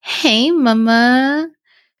Hey, Mama.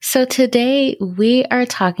 So today we are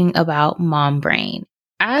talking about mom brain.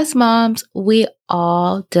 As moms, we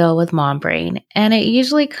all deal with mom brain, and it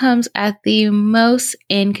usually comes at the most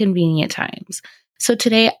inconvenient times. So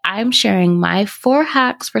today I'm sharing my 4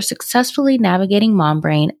 hacks for successfully navigating mom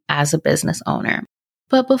brain as a business owner.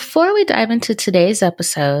 But before we dive into today's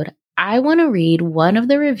episode, I want to read one of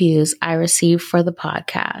the reviews I received for the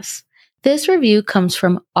podcast. This review comes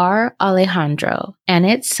from R. Alejandro, and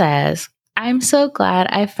it says, I'm so glad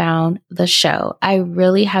I found the show. I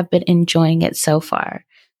really have been enjoying it so far.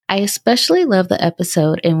 I especially love the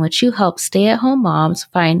episode in which you help stay-at-home moms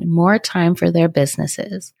find more time for their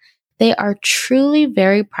businesses. They are truly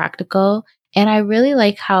very practical, and I really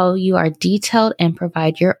like how you are detailed and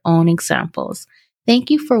provide your own examples.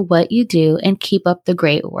 Thank you for what you do and keep up the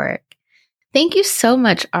great work. Thank you so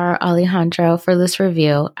much, R. Alejandro, for this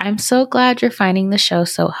review. I'm so glad you're finding the show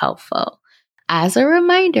so helpful. As a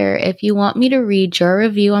reminder, if you want me to read your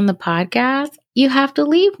review on the podcast, you have to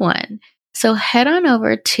leave one. So head on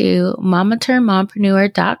over to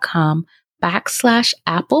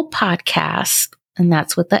mamaturnmompreneur.com/Apple Podcast, and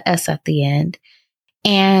that's with the S at the end,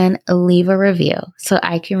 and leave a review so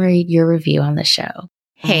I can read your review on the show.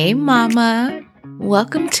 Hey, Mama.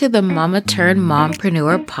 Welcome to the Mama Turn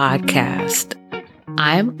Mompreneur podcast.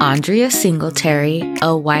 I'm Andrea Singletary,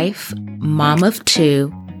 a wife, mom of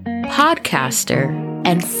 2, podcaster,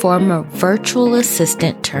 and former virtual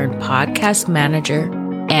assistant turned podcast manager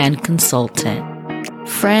and consultant.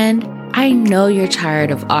 Friend, I know you're tired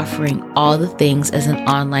of offering all the things as an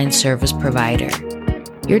online service provider.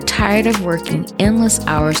 You're tired of working endless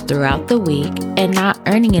hours throughout the week and not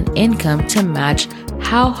earning an income to match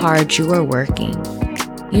how hard you are working.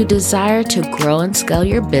 You desire to grow and scale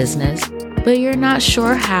your business, but you're not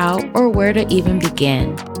sure how or where to even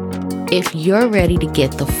begin. If you're ready to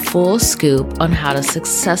get the full scoop on how to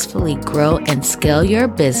successfully grow and scale your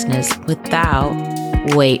business without,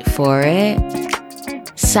 wait for it,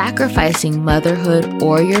 sacrificing motherhood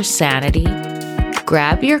or your sanity,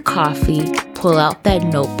 grab your coffee, pull out that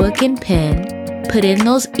notebook and pen, put in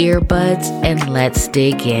those earbuds, and let's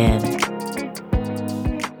dig in.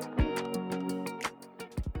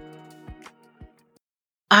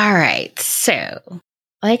 All right, so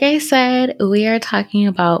like I said, we are talking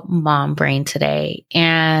about mom brain today.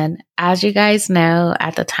 And as you guys know,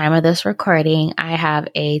 at the time of this recording, I have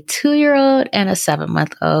a 2-year-old and a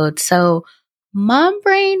 7-month-old. So mom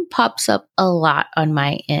brain pops up a lot on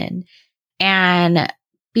my end. And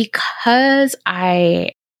because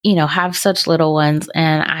I, have such little ones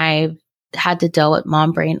and I've had to deal with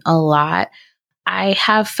mom brain a lot, I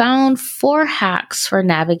have found 4 hacks for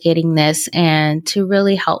navigating this and to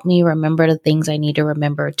really help me remember the things I need to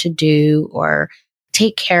remember to do or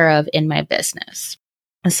take care of in my business.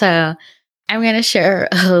 So I'm going to share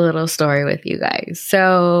a little story with you guys.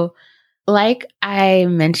 So like I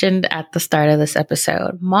mentioned at the start of this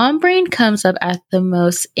episode, mom brain comes up at the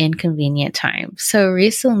most inconvenient time. So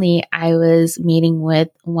recently I was meeting with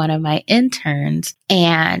one of my interns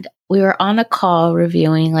and we were on a call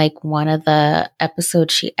reviewing like one of the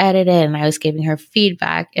episodes she edited and I was giving her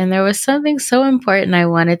feedback. And there was something so important I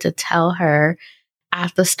wanted to tell her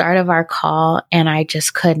at the start of our call and I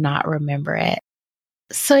just could not remember it.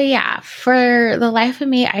 So yeah, for the life of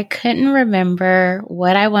me, I couldn't remember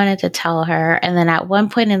what I wanted to tell her. And then at one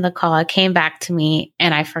point in the call, it came back to me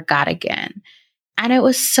and I forgot again. And it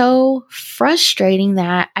was so frustrating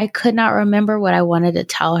that I could not remember what I wanted to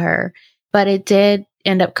tell her, but it did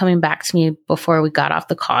end up coming back to me before we got off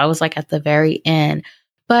the call. I was like at the very end.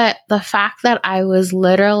 But the fact that I was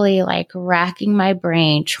literally like racking my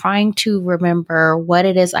brain trying to remember what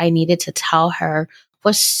it is I needed to tell her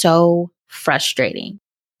was so frustrating.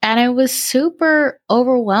 And it was super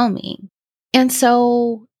overwhelming. And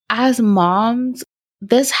so as moms,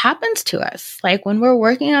 this happens to us. Like when we're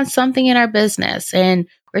working on something in our business and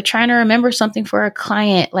we're trying to remember something for a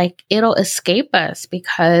client, like it'll escape us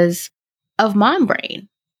because of mom brain.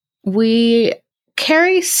 We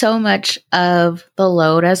carry so much of the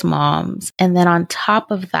load as moms. And then on top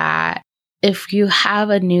of that, if you have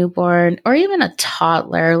a newborn or even a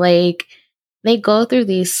toddler, like they go through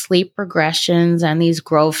these sleep regressions and these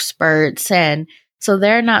growth spurts. And so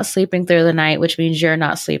they're not sleeping through the night, which means you're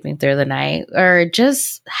not sleeping through the night, or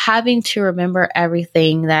just having to remember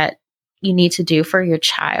everything that you need to do for your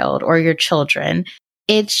child or your children.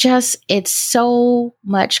 It's so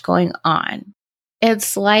much going on.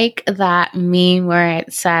 It's like that meme where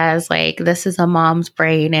it says like, this is a mom's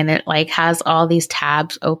brain and it like has all these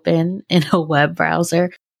tabs open in a web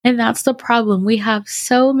browser. And that's the problem. We have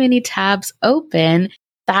so many tabs open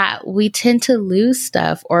that we tend to lose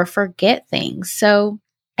stuff or forget things. So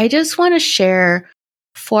I just want to share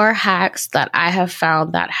 4 hacks that I have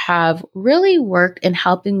found that have really worked in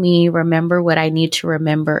helping me remember what I need to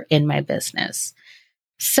remember in my business.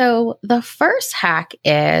 So the first hack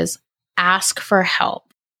is ask for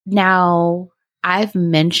help. Now, I've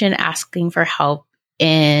mentioned asking for help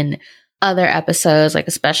in other episodes, like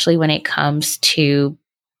especially when it comes to,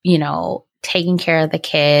 taking care of the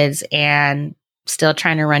kids and still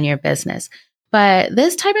trying to run your business. But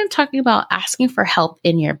this time I'm talking about asking for help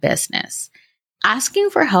in your business. Asking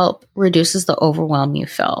for help reduces the overwhelm you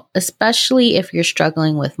feel, especially if you're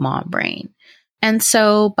struggling with mom brain. And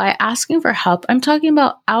so by asking for help, I'm talking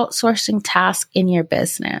about outsourcing tasks in your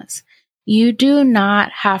business. You do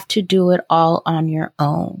not have to do it all on your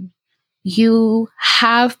own. You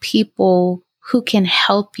have people who can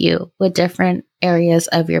help you with different areas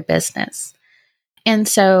of your business. And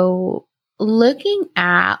so looking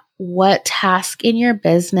at what task in your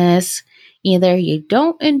business either you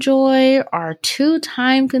don't enjoy, are too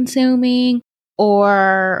time consuming,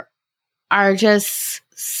 or are just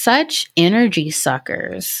such energy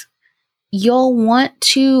suckers, you'll want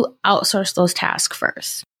to outsource those tasks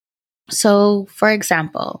first. So, for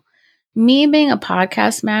example, me being a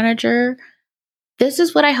podcast manager, this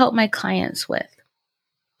is what I help my clients with.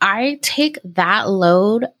 I take that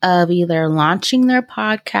load of either launching their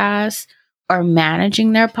podcast or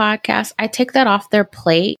managing their podcast. I take that off their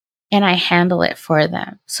plate and I handle it for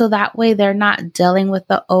them. So that way they're not dealing with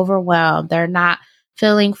the overwhelm. They're not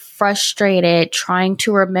feeling frustrated, trying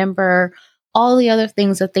to remember all the other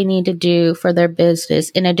things that they need to do for their business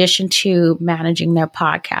in addition to managing their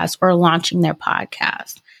podcast or launching their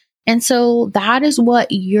podcast. And so that is what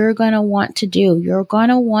you're going to want to do. You're going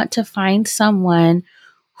to want to find someone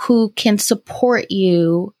who can support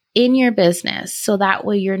you in your business. So that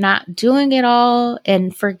way you're not doing it all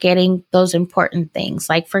and forgetting those important things,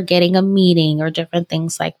 like forgetting a meeting or different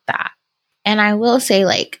things like that. And I will say,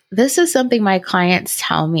 this is something my clients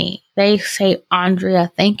tell me. They say,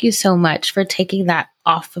 Andrea, thank you so much for taking that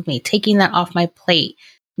off of me, taking that off my plate.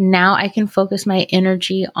 Now I can focus my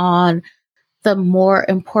energy on the more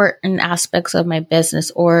important aspects of my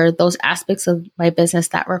business, or those aspects of my business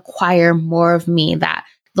that require more of me, that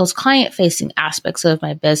those client facing aspects of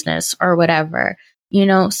my business or whatever,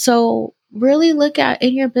 so really look at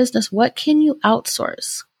in your business, what can you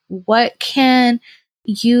outsource? What can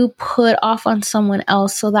you put off on someone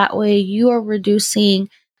else? So that way you are reducing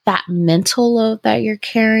that mental load that you're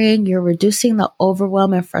carrying. You're reducing the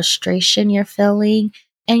overwhelm and frustration you're feeling,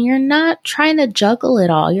 and you're not trying to juggle it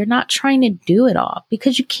all. You're not trying to do it all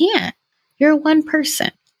because you can't. You're one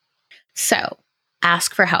person. So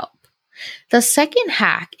ask for help. The second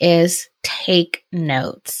hack is take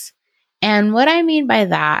notes. And what I mean by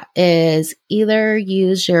that is either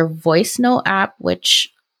use your voice note app,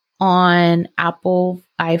 which on Apple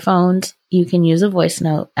iPhones, you can use a voice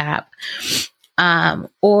note app,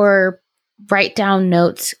 or write down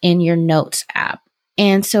notes in your notes app.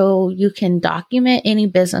 And so you can document any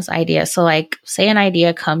business idea. So say an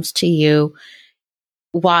idea comes to you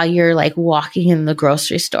while you're walking in the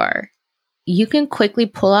grocery store. You can quickly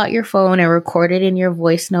pull out your phone and record it in your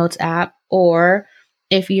voice notes app. Or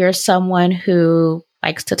if you're someone who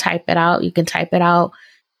likes to type it out, you can type it out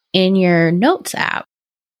in your notes app.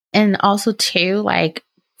 And also too,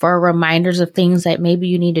 for reminders of things that maybe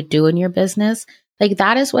you need to do in your business,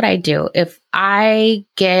 that is what I do. If I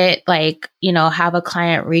get have a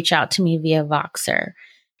client reach out to me via Voxer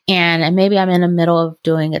and maybe I'm in the middle of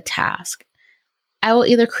doing a task, I will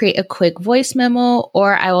either create a quick voice memo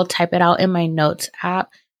or I will type it out in my notes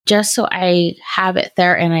app just so I have it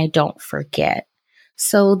there and I don't forget.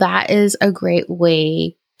 So that is a great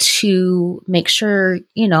way to make sure,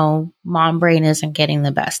 mom brain isn't getting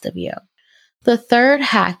the best of you. The third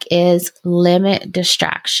hack is limit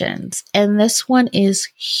distractions. And this one is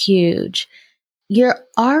huge. You're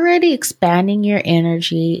already expanding your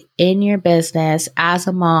energy in your business as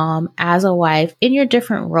a mom, as a wife, in your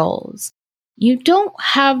different roles. You don't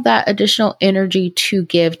have that additional energy to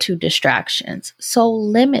give to distractions, so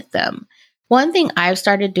limit them. One thing I've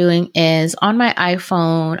started doing is on my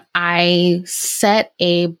iPhone, I set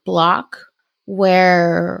a block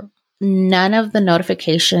where none of the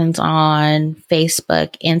notifications on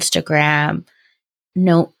Facebook, Instagram,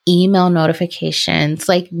 no email notifications,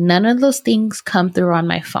 none of those things come through on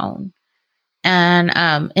my phone. And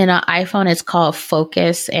in an iPhone, it's called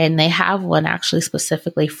Focus, and they have one actually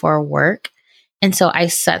specifically for work. And so I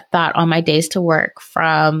set that on my days to work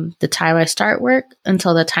from the time I start work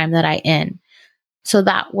until the time that I end. So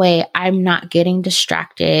that way I'm not getting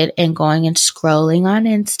distracted and going and scrolling on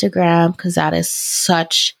Instagram, because that is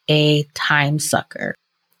such a time sucker.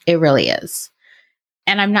 It really is.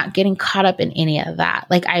 And I'm not getting caught up in any of that.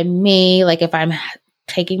 Like I may, like if I'm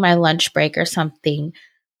taking my lunch break or something,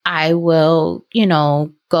 I will,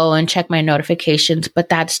 go and check my notifications, but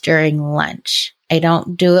that's during lunch. I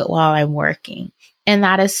don't do it while I'm working. And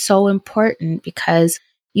that is so important because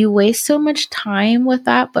you waste so much time with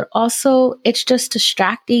that, but also it's just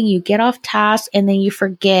distracting. You get off task and then you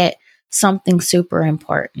forget something super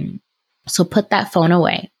important. So put that phone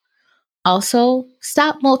away. Also,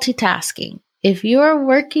 stop multitasking. If you are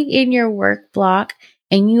working in your work block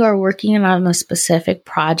and you are working on a specific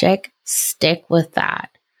project, stick with that.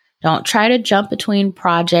 Don't try to jump between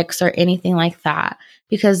projects or anything like that,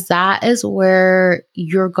 because that is where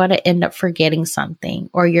you're going to end up forgetting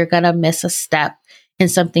something or you're going to miss a step in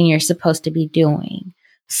something you're supposed to be doing.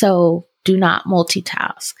 So do not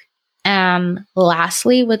multitask. And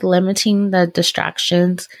lastly, with limiting the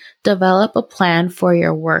distractions, develop a plan for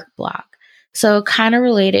your work block. So kind of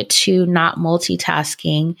related to not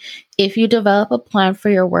multitasking, if you develop a plan for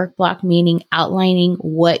your work block, meaning outlining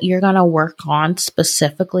what you're going to work on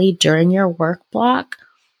specifically during your work block,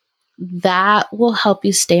 that will help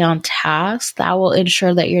you stay on task. That will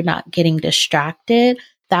ensure that you're not getting distracted.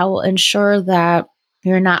 That will ensure that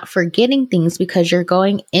you're not forgetting things because you're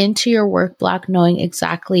going into your work block knowing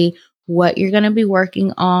exactly what you're going to be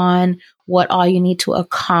working on, what all you need to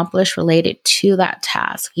accomplish related to that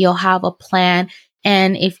task. You'll have a plan.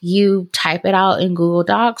 And if you type it out in Google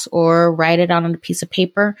Docs or write it on a piece of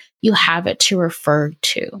paper, you have it to refer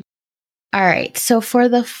to. All right. So for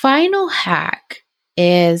the final hack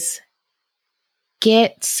is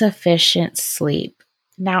get sufficient sleep.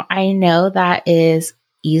 Now, I know that is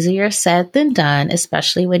easier said than done,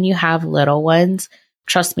 especially when you have little ones.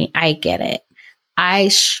 Trust me, I get it. I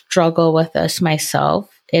struggle with this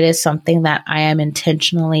myself. It is something that I am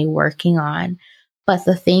intentionally working on. But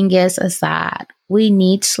the thing is that we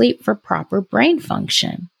need sleep for proper brain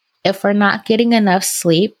function. If we're not getting enough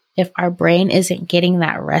sleep, if our brain isn't getting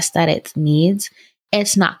that rest that it needs,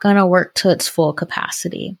 it's not going to work to its full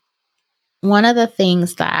capacity. One of the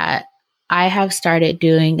things that I have started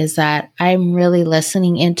doing is that I'm really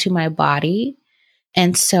listening into my body.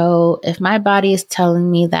 And so if my body is telling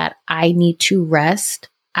me that I need to rest,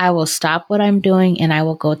 I will stop what I'm doing and I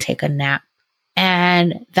will go take a nap.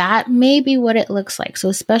 And that may be what it looks like. So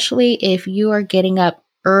especially if you are getting up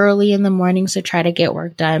early in the mornings to try to get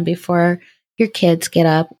work done before your kids get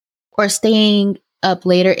up, or staying up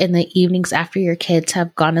later in the evenings after your kids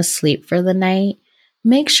have gone to sleep for the night,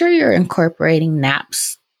 make sure you're incorporating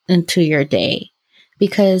naps into your day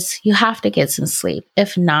because you have to get some sleep.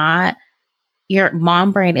 If not, your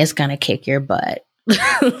mom brain is going to kick your butt.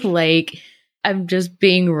 Like, I'm just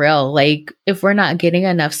being real. Like, if we're not getting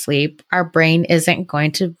enough sleep, our brain isn't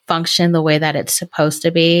going to function the way that it's supposed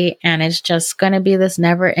to be. And it's just going to be this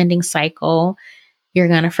never ending cycle. You're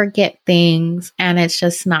going to forget things and it's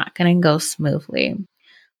just not going to go smoothly.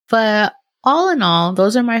 But all in all,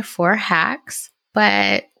 those are my 4 hacks.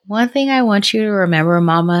 But one thing I want you to remember,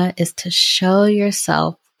 Mama, is to show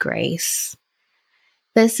yourself grace.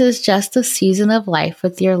 This is just a season of life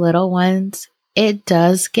with your little ones. It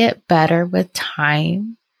does get better with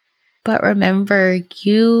time. But remember,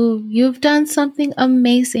 you've done something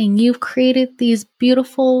amazing. You've created these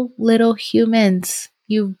beautiful little humans.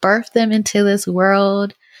 You've birthed them into this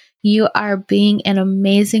world. You are being an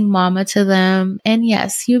amazing mama to them. And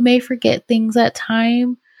yes, you may forget things at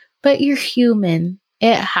time, but you're human.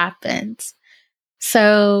 It happens.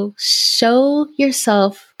 So show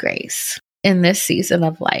yourself grace in this season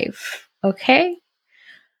of life. Okay?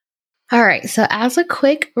 All right. So as a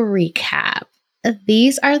quick recap,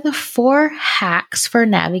 these are the 4 hacks for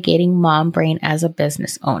navigating mom brain as a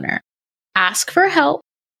business owner. Ask for help,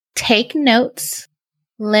 take notes,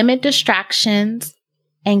 limit distractions,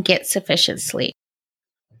 and get sufficient sleep.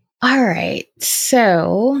 All right.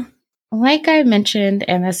 So like I mentioned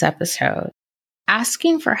in this episode,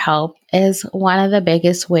 asking for help is one of the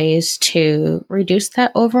biggest ways to reduce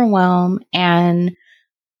that overwhelm and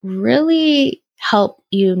really help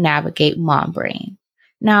you navigate mom brain.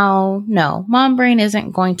 Now, no, mom brain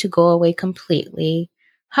isn't going to go away completely.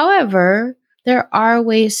 However, there are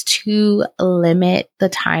ways to limit the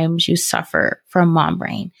times you suffer from mom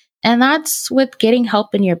brain, and that's with getting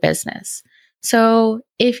help in your business. So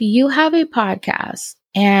if you have a podcast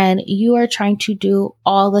and you are trying to do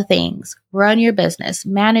all the things, run your business,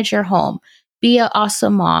 manage your home, be an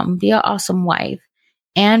awesome mom, be an awesome wife,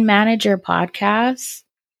 and manage your podcast,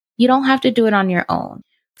 you don't have to do it on your own.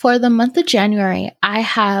 For the month of January, I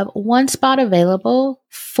have 1 spot available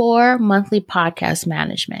for monthly podcast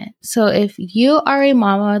management. So if you are a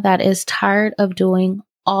mama that is tired of doing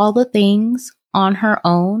all the things on her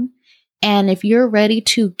own And if you're ready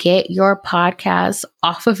to get your podcast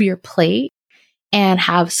off of your plate and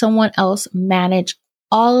have someone else manage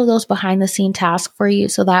all of those behind the scene tasks for you,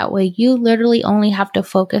 so that way you literally only have to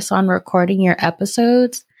focus on recording your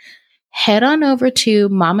episodes, head on over to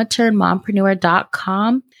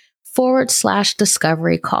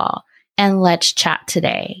mamaturnedmompreneur.com/discovery call and let's chat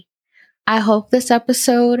today. I hope this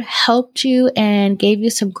episode helped you and gave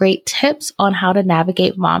you some great tips on how to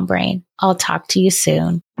navigate mom brain. I'll talk to you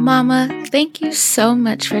soon. Mama, thank you so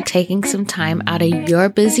much for taking some time out of your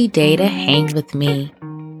busy day to hang with me.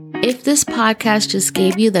 If this podcast just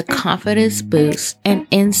gave you the confidence boost and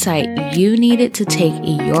insight you needed to take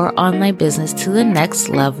your online business to the next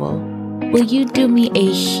level, will you do me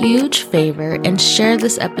a huge favor and share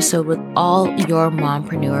this episode with all your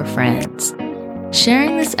mompreneur friends?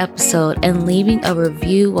 Sharing this episode and leaving a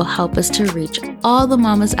review will help us to reach all the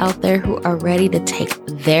mamas out there who are ready to take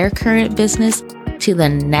their current business to the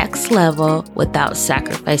next level without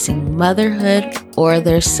sacrificing motherhood or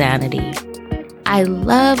their sanity. I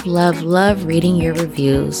love reading your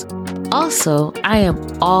reviews. Also, I am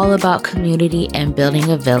all about community and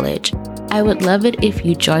building a village. I would love it if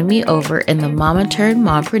you join me over in the Mama Turned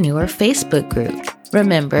Mompreneur Facebook group.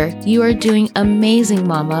 Remember, you are doing amazing,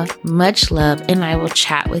 Mama. Much love, and I will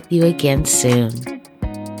chat with you again soon.